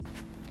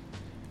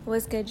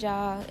What's good,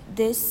 y'all?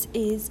 This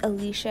is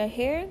Alicia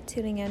here,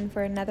 tuning in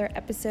for another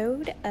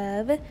episode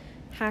of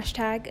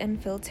Hashtag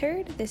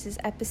Unfiltered. This is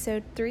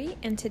episode 3,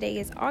 and today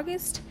is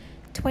August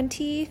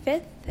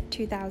 25th,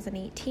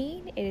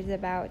 2018. It is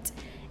about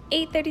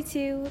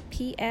 8:32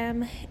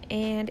 p.m.,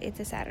 and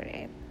it's a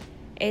Saturday.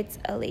 It's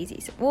a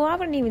I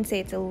wouldn't even say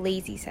it's a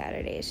lazy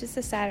Saturday. It's just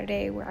a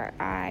Saturday where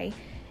I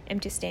am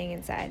just staying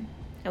inside.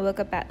 I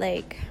woke up at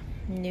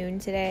noon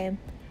today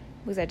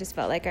because I just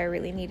felt like I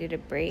really needed a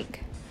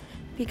break.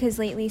 Because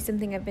lately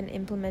something I've been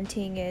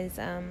implementing is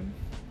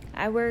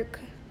I work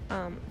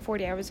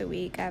 40 hours a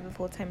week. I have a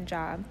full-time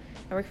job.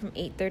 I work from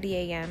 8:30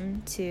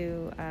 a.m.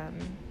 to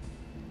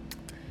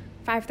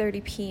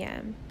 5:30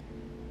 p.m.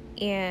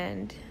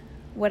 And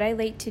what I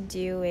like to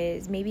do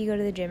is maybe go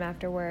to the gym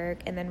after work,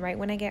 and then right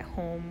when I get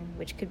home,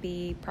 which could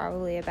be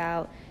probably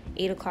about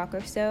 8 o'clock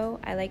or so,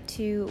 I like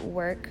to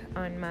work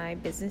on my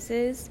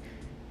businesses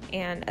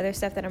and other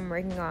stuff that I'm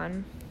working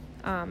on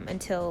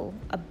until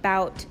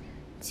about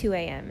 2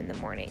 a.m. in the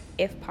morning,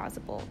 if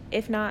possible.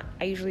 If not,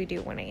 I usually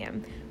do 1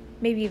 a.m.,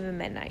 maybe even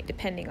midnight,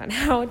 depending on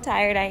how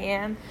tired I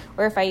am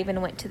or if I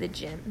even went to the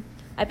gym.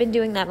 I've been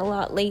doing that a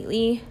lot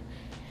lately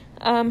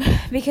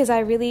because I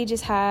really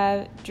just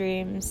have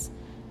dreams.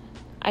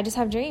 I just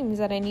have dreams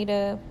that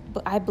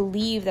I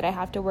believe that I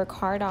have to work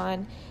hard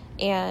on,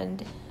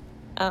 and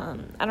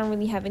I don't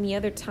really have any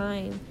other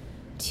time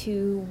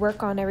to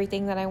work on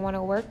everything that I want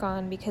to work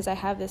on because I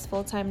have this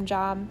full-time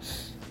job,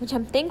 which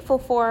I'm thankful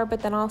for, but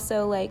then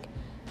also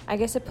I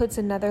guess it puts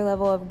another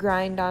level of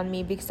grind on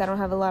me because I don't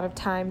have a lot of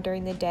time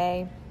during the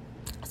day.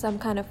 So I'm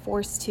kind of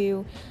forced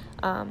to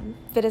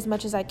fit as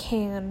much as I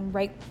can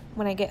right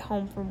when I get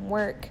home from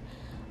work.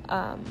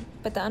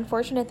 But the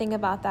unfortunate thing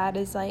about that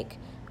is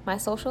my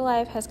social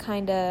life has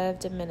kind of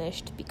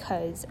diminished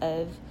because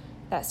of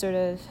that sort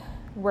of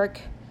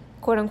work,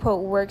 quote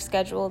unquote, work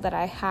schedule that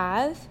I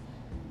have.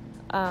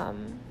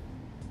 And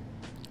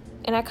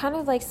I kind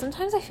of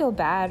sometimes I feel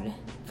bad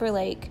for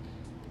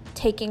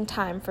taking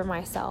time for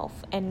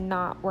myself and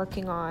not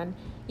working on,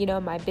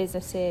 my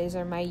businesses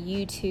or my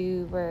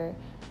YouTube or,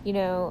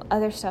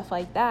 other stuff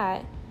like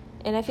that.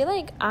 And I feel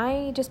like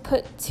I just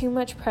put too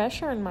much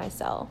pressure on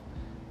myself.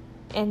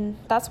 And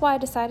that's why I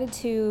decided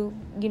to,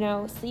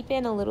 sleep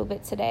in a little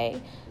bit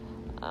today.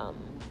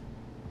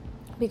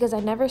 Because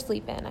I never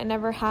sleep in. I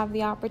never have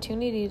the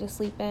opportunity to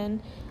sleep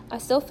in. I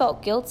still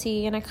felt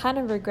guilty and I kind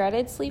of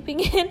regretted sleeping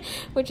in,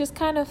 which is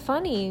kind of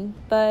funny.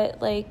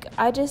 But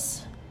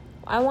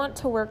I want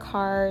to work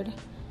hard,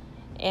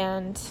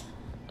 and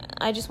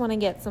I just want to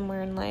get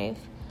somewhere in life.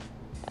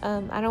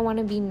 I don't want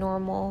to be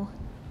normal,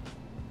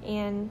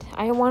 and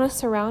I want to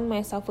surround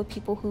myself with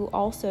people who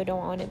also don't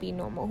want to be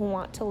normal, who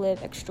want to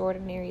live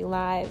extraordinary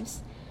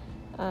lives.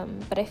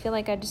 But I feel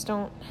like I just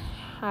don't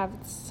have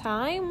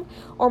time,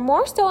 or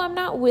more so, I'm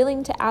not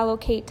willing to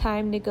allocate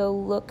time to go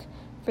look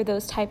for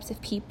those types of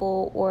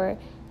people or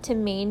to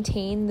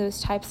maintain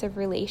those types of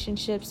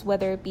relationships,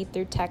 whether it be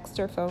through text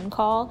or phone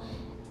call.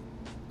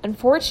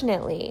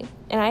 Unfortunately,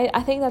 and I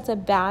think that's a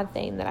bad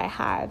thing that I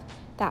have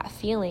that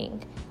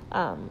feeling,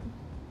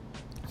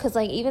 because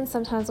even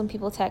sometimes when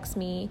people text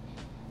me,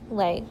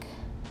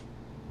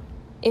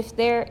 if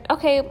they're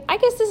okay, I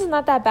guess this is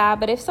not that bad,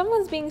 but if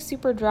someone's being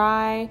super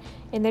dry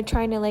and they're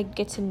trying to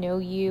get to know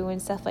you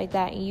and stuff like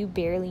that, and you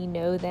barely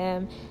know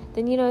them,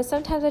 then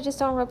sometimes I just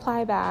don't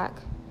reply back.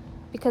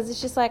 Because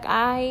it's just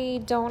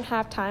I don't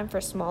have time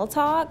for small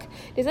talk.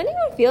 Does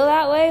anyone feel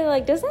that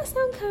way? Does that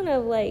sound kind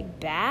of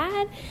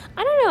bad?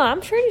 I don't know.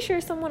 I'm pretty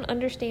sure someone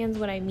understands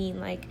what I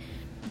mean. I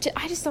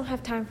just don't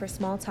have time for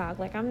small talk.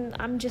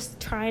 I'm just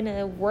trying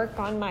to work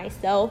on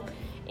myself,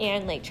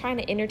 and trying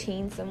to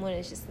entertain someone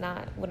is just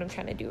not what I'm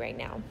trying to do right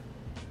now.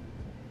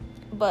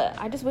 But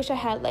I just wish I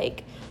had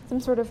some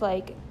sort of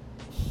a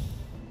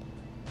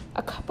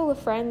couple of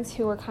friends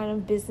who are kind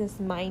of business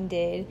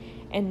minded,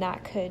 and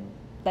that could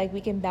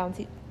we can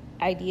bounce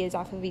ideas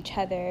off of each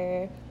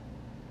other,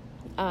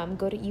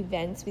 go to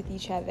events with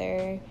each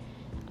other,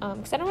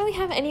 because I don't really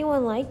have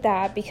anyone like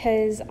that,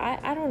 because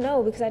I don't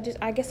know, because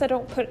I guess I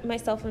don't put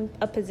myself in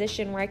a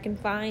position where I can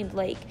find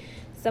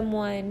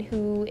someone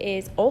who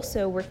is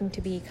also working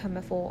to become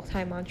a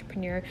full-time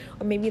entrepreneur,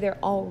 or maybe they're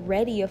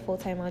already a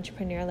full-time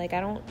entrepreneur.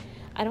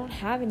 I don't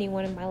have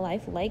anyone in my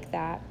life like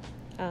that.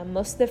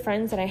 Most of the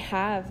friends that I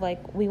have,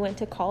 we went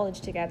to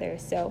college together,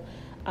 so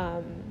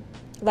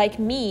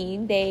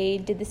me, they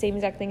did the same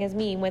exact thing as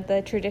me, went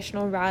the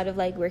traditional route of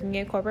working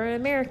in corporate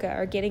America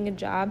or getting a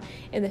job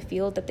in the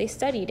field that they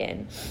studied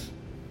in.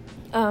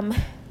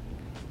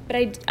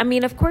 But I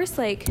mean, of course,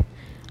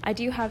 I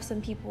do have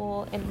some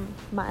people in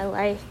my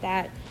life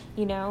that,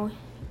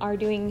 are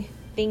doing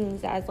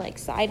things as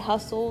side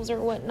hustles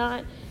or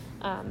whatnot.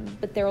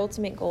 But their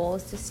ultimate goal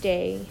is to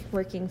stay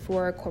working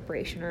for a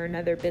corporation or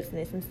another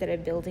business instead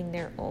of building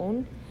their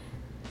own.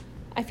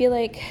 I feel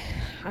I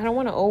don't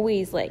want to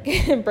always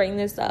bring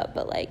this up,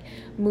 but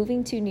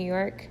moving to New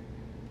York,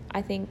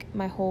 I think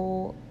my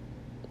whole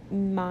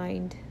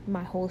mind,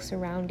 my whole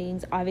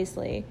surroundings,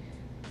 obviously,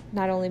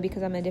 not only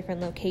because I'm in a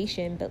different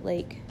location, but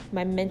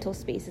my mental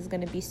space is going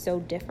to be so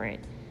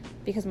different.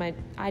 because I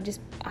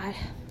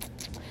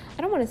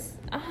don't want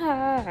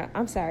to,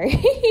 I'm sorry.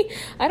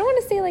 I don't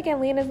want to say like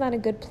Atlanta's not a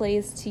good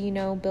place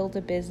to, build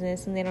a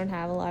business, and they don't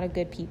have a lot of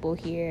good people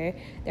here.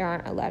 There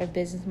aren't a lot of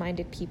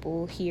business-minded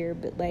people here,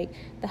 but like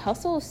the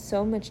hustle is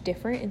so much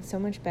different and so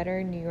much better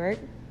in New York.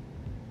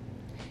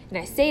 And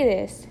I say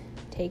this,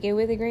 take it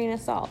with a grain of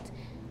salt.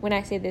 When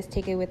I say this,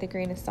 take it with a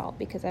grain of salt,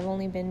 because I've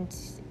only been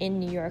in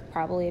New York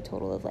probably a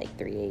total of like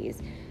 3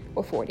 days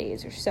or 4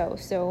 days or so.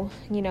 So,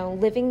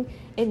 living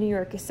in New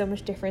York is so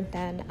much different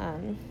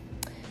than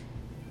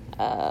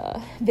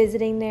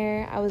visiting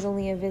there. I was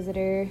only a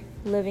visitor.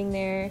 Living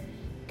there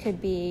could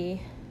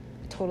be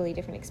a totally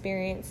different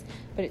experience,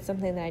 but it's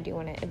something that I do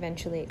want to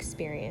eventually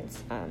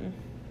experience. And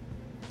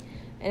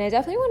I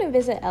definitely want to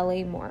visit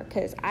LA more,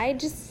 because I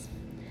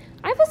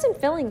wasn't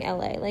feeling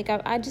LA. Like,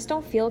 I just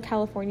don't feel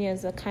California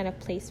is the kind of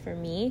place for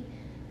me,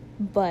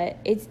 but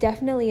it's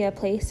definitely a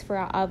place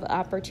of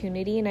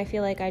opportunity, and I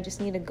feel like I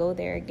just need to go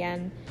there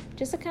again,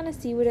 just to kind of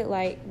see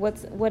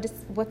what's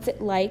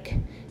it like.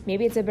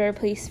 Maybe it's a better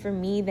place for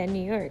me than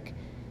New York.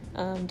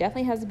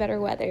 Definitely has better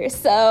weather,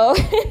 so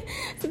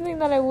something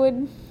that I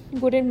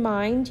wouldn't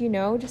mind,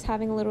 just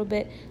having a little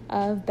bit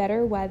of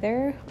better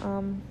weather.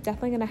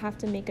 Definitely gonna have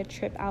to make a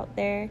trip out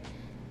there.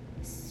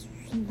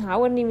 I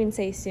wouldn't even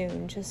say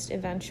soon, just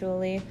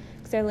eventually,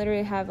 because I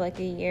literally have like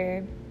a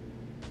year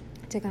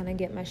to kind of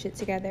get my shit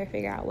together,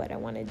 figure out what I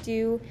want to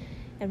do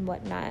and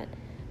whatnot.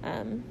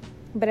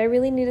 But I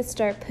really need to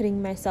start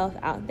putting myself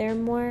out there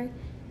more,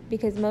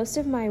 because most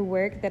of my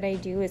work that I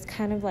do is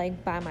kind of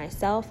like by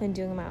myself and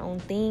doing my own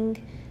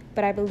thing.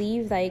 But I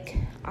believe, like,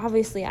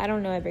 obviously I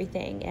don't know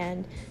everything,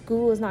 and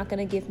Google is not going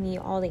to give me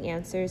all the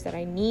answers that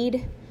I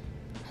need.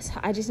 So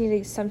I just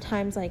need to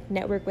sometimes like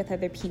network with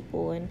other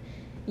people, and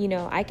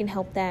I can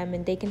help them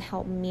and they can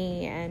help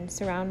me, and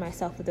surround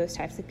myself with those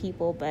types of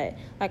people. But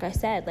like I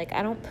said, like,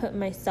 I don't put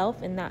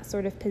myself in that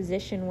sort of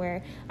position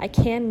where I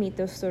can meet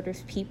those sort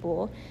of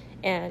people.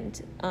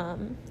 And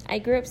I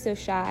grew up so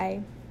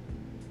shy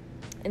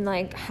and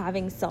like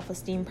having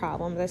self-esteem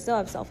problems. I still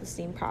have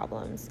self-esteem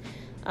problems.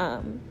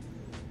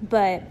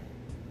 But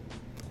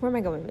where am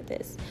I going with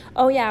this?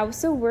 Oh yeah, I was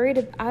so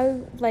worried. I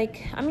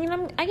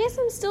guess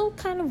I'm still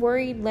kind of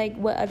worried like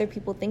what other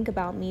people think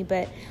about me,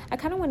 but I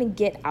kind of want to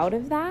get out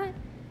of that.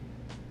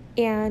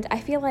 And I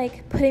feel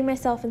like putting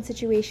myself in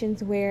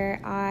situations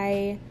where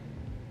I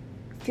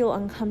feel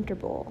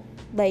uncomfortable,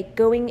 like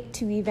going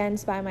to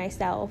events by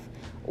myself,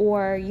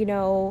 or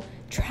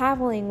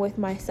traveling with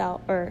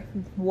myself,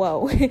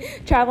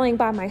 traveling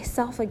by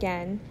myself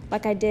again,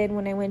 like I did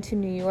when I went to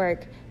New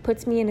York,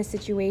 puts me in a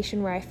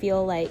situation where I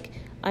feel like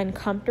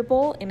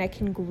uncomfortable, and I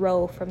can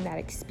grow from that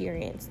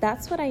experience.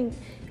 That's what I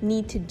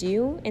need to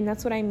do, and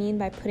that's what I mean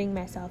by putting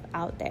myself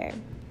out there.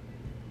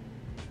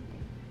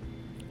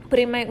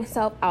 Putting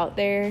myself out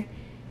there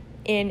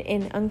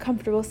in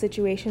uncomfortable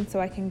situations so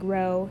I can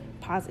grow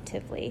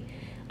positively.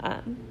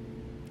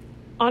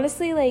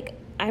 Honestly, like,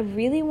 I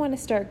really want to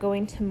start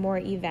going to more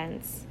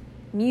events,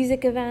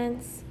 music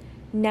events,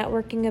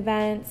 networking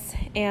events,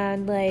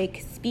 and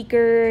like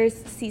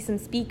see some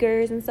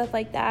speakers and stuff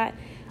like that.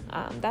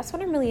 That's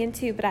what I'm really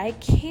into, but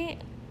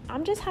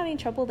I'm just having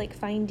trouble like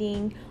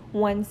finding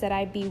ones that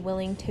I'd be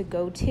willing to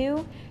go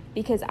to,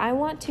 because I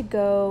want to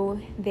go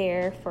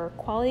there for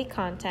quality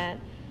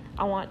content.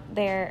 I want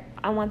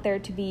there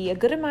to be a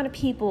good amount of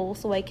people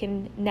so I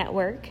can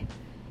network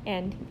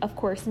and of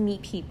course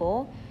meet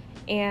people.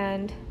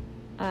 And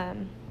I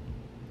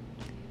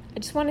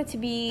just want it to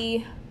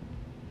be,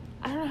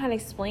 I don't know how to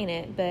explain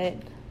it, but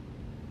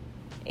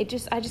I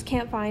just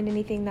can't find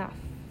anything that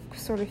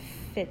sort of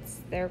fits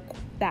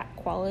that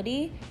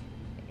quality.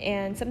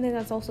 And something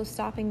that's also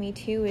stopping me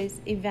too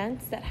is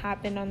events that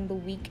happen on the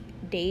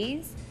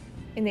weekdays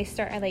and they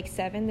start at like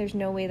 7. There's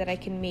no way that I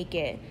can make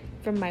it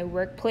from my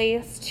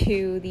workplace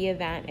to the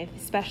event,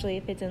 especially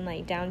if it's in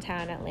like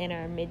downtown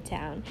Atlanta or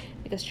midtown,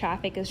 because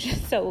traffic is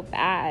just so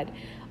bad,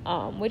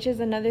 which is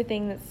another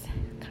thing that's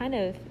kind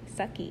of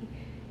sucky.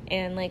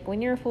 And like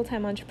when you're a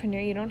full-time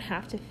entrepreneur, you don't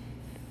have to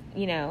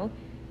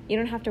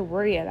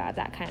worry about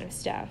that kind of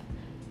stuff.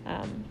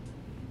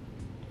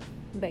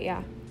 But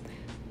yeah,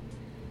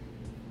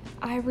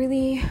 I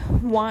really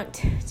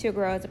want to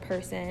grow as a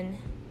person.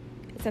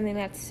 It's something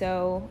that's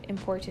so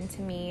important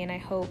to me, and I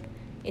hope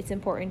it's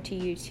important to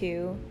you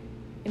too.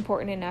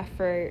 Important enough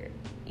for,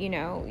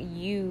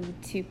 you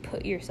to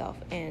put yourself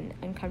in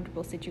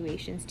uncomfortable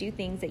situations, do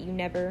things that you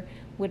never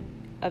would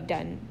have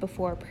done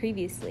before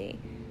previously.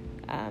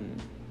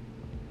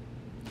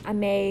 I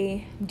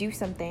may do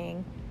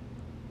something,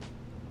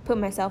 put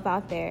myself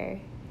out there.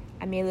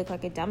 I may look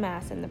like a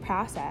dumbass in the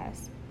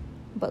process,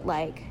 but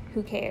like,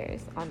 who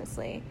cares,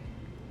 honestly?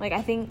 Like,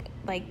 I think,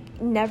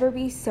 like, never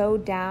be so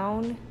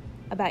down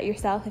about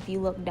yourself if you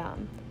look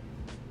dumb.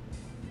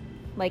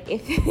 Like,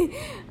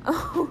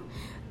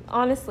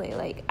 honestly,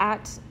 like,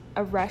 at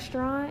a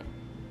restaurant,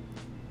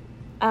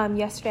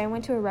 yesterday I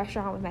went to a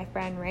restaurant with my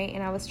friend, right?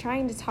 And I was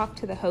trying to talk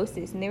to the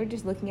hostess, and they were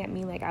just looking at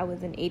me like I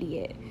was an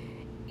idiot.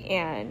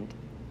 And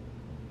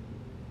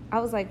I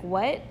was like,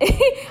 what?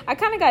 I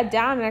kind of got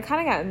down and I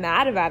kind of got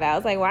mad about it. I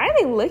was like, why are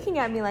they looking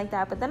at me like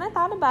that? But then I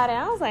thought about it.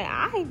 And I was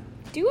like,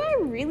 do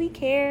I really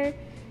care?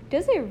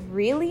 Does it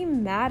really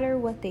matter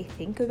what they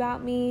think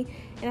about me?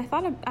 And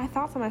I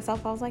thought to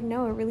myself, I was like,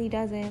 no, it really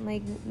doesn't.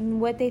 Like,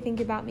 what they think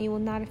about me will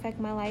not affect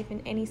my life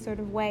in any sort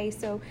of way.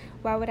 So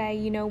why would I,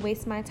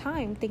 waste my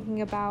time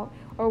thinking about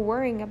or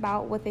worrying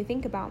about what they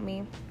think about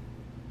me?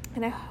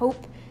 And I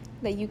hope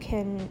that you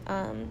can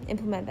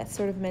implement that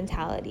sort of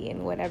mentality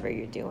in whatever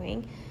you're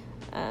doing.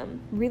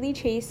 Really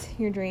chase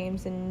your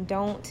dreams and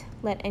don't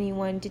let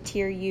anyone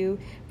deter you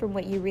from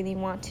what you really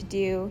want to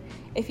do.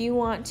 If you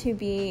want to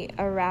be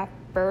a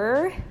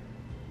rapper,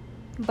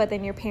 but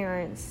then your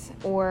parents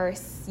or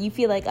you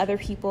feel like other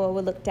people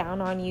would look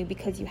down on you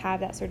because you have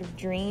that sort of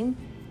dream,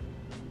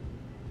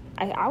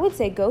 I would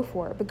say go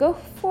for it, but go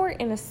for it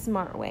in a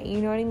smart way.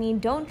 You know what I mean?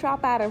 Don't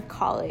drop out of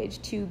college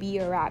to be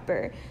a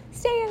rapper.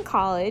 Stay in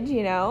college,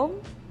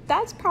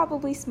 That's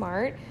probably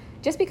smart.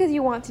 Just because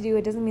you want to do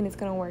it doesn't mean it's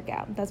going to work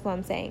out. That's what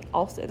I'm saying.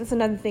 Also, that's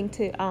another thing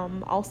to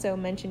also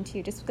mention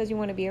too. Just because you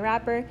want to be a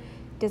rapper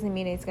doesn't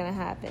mean it's going to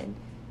happen.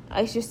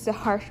 It's just a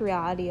harsh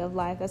reality of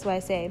life. That's why I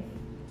say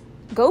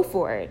go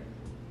for it,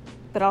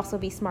 but also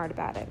be smart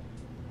about it.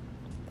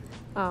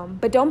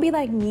 But don't be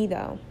like me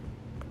though.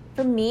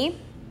 For me,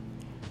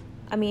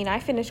 I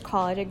finished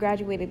college. I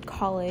graduated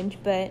college,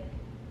 but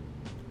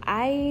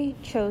I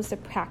chose the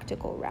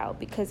practical route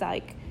because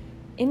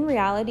in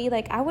reality,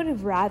 I would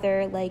have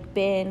rather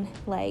been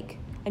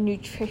a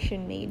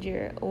nutrition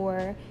major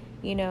or,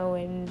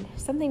 in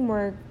something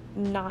more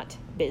not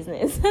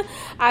business.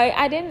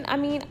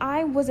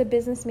 I was a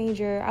business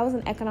major. I was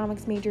an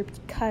economics major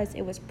because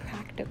it was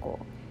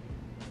practical.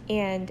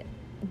 And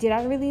did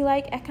I really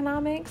like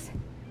economics?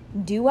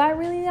 Do I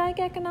really like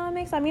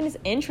economics? It's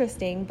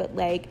interesting, but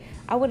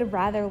I would have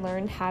rather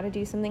learned how to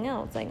do something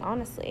else,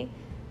 honestly.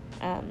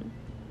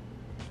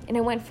 And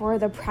I went for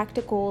the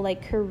practical,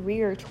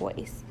 career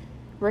choice,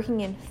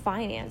 working in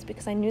finance,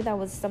 because I knew that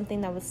was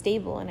something that was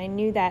stable. And I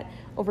knew that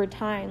over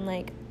time,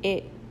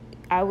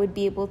 I would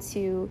be able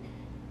to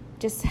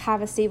just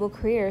have a stable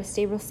career, a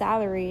stable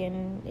salary,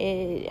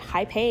 and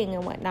high paying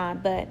and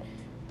whatnot. But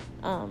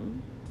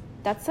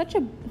that's such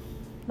a,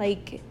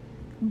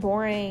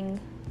 boring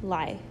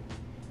life.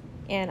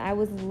 And I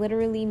was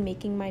literally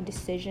making my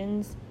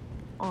decisions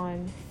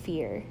on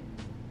fear.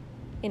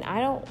 And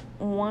I don't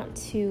want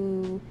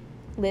to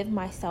live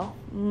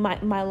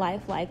my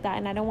life like that,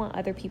 and I don't want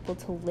other people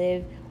to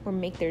live or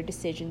make their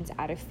decisions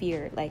out of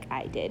fear like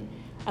I did.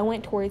 I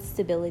went towards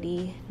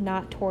stability,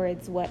 not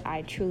towards what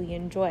I truly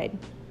enjoyed.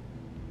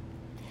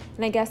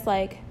 And I guess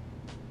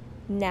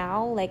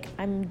now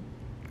I'm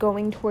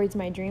going towards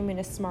my dream in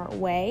a smart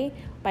way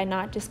by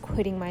not just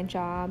quitting my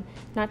job,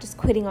 not just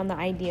quitting on the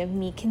idea of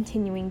me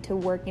continuing to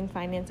work in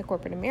finance in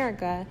corporate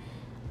America.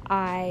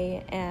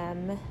 I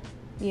am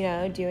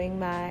doing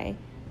my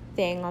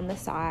thing on the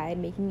side,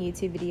 making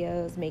YouTube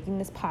videos, making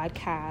this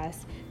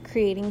podcast,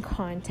 creating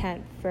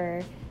content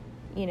for,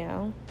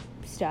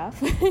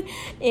 stuff.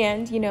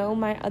 And,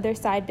 my other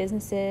side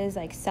businesses,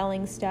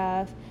 selling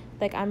stuff.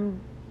 I'm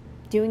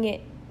doing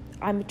it.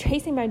 I'm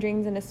chasing my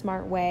dreams in a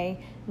smart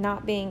way,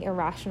 not being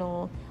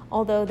irrational.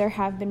 Although there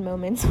have been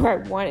moments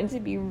where I wanted to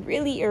be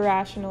really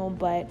irrational,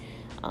 but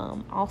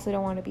also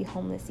don't want to be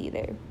homeless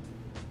either.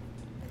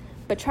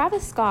 But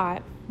Travis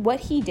Scott,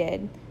 what he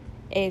did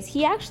is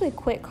he actually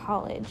quit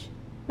college.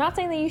 Not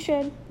saying that you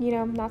should,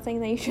 not saying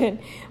that you should,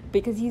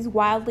 because he's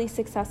wildly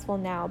successful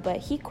now, but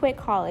he quit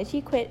college.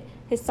 He quit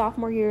his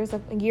sophomore year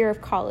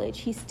of college.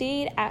 He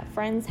stayed at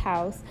friend's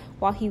house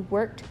while he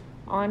worked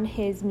on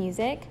his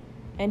music,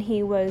 and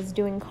he was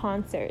doing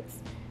concerts.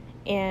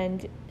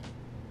 And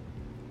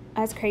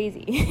that's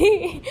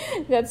crazy.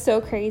 That's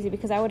so crazy,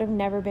 because I would have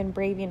never been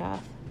brave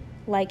enough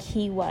like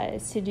he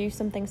was to do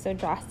something so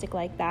drastic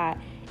like that.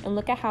 And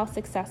look at how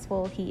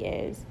successful he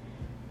is.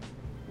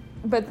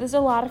 But there's a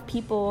lot of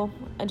people,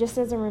 just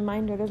as a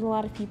reminder, there's a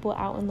lot of people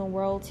out in the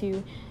world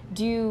who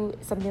do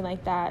something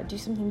like that, do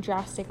something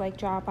drastic like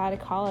drop out of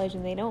college,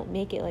 and they don't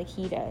make it like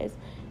he does.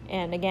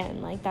 And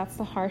again, that's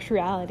the harsh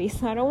reality.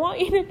 So I don't want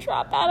you to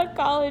drop out of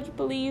college.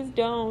 Please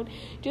don't.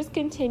 Just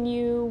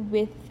continue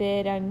with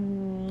it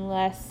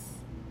unless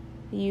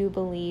you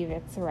believe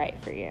it's right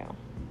for you.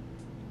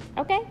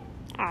 Okay?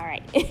 All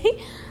right.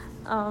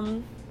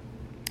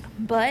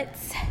 But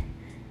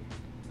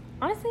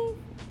honestly,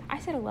 I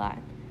said a lot.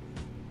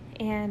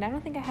 And I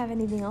don't think I have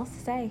anything else to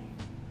say.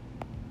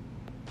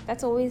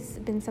 That's always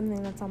been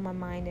something that's on my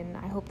mind, and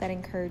I hope that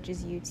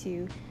encourages you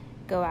to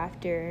go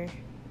after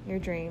your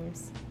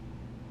dreams.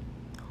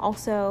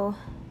 Also,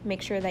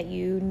 make sure that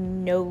you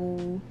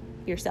know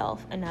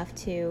yourself enough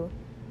to,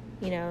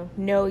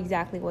 know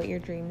exactly what your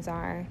dreams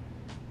are.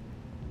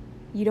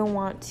 You don't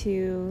want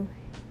to,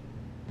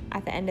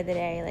 at the end of the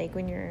day,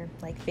 when you're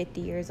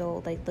 50 years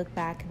old, look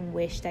back and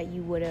wish that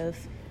you would have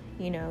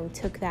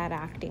took that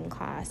acting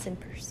class and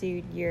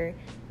pursued your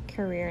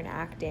career in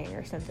acting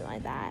or something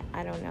like that.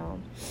 I don't know.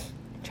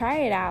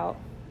 Try it out.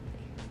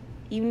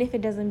 Even if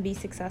it doesn't be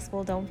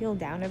successful, don't feel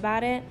down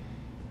about it.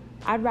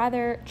 I'd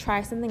rather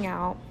try something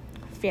out,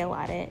 fail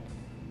at it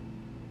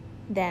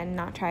than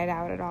not try it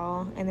out at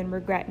all and then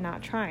regret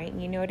not trying.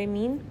 You know what I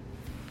mean?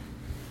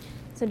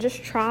 So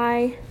just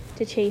try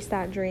to chase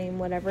that dream,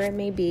 whatever it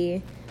may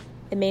be.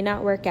 It may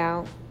not work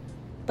out,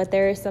 but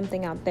there is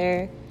something out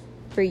there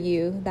for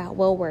you that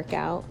will work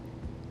out.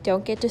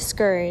 Don't get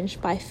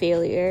discouraged by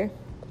failure.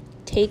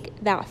 Take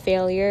that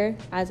failure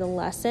as a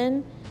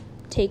lesson.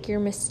 Take your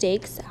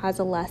mistakes as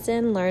a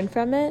lesson, learn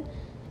from it,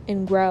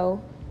 and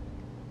grow.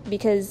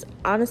 Because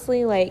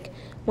honestly, like,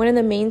 one of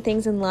the main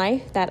things in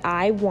life that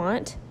I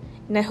want,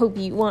 and I hope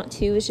you want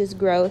too, is just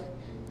growth.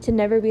 To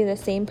never be the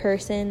same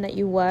person that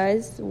you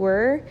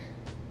were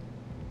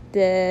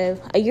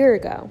a year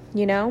ago,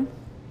 you know?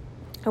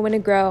 I want to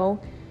grow,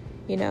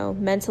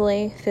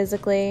 mentally,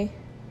 physically,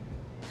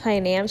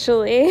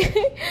 financially.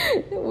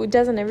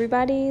 Doesn't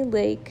everybody?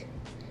 Like,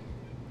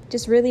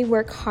 just really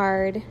work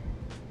hard.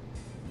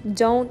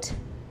 Don't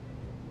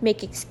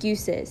make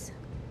excuses.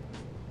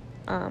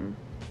 An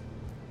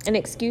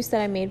excuse that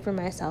I made for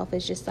myself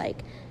is just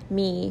like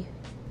me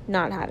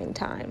not having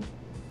time.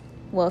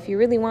 Well, if you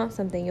really want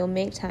something, you'll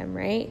make time,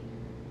 right?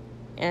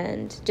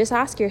 And just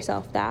ask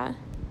yourself that.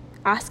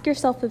 Ask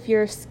yourself if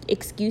your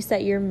excuse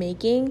that you're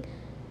making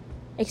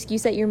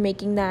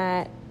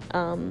that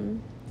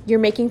you're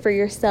making for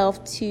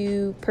yourself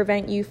to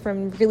prevent you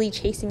from really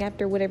chasing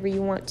after whatever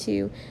you want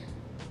to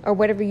or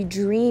whatever you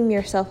dream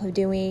yourself of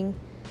doing.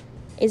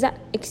 Is that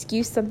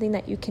excuse something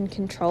that you can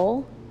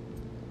control?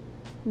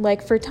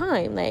 Like for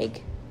time,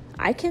 like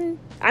I can't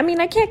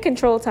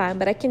control time,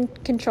 but I can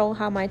control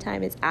how my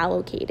time is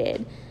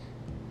allocated.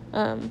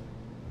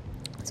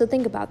 So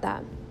think about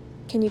that.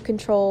 Can you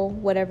control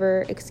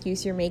whatever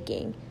excuse you're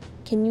making?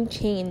 Can you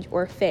change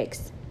or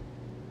fix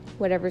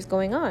whatever's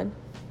going on?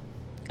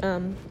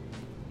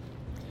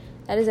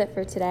 That is it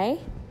for today.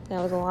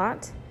 That was a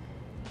lot.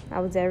 I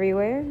was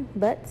everywhere,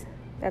 but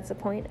that's the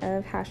point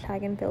of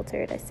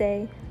 #Unfiltered. I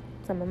say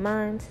what's on my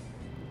mind,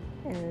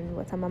 and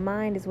what's on my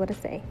mind is what I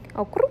say.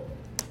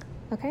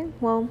 Okay,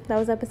 well, that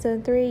was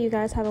episode 3. You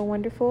guys have a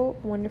wonderful,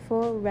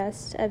 wonderful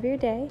rest of your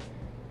day.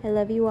 I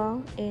love you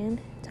all,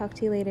 and talk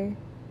to you later.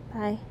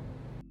 Bye.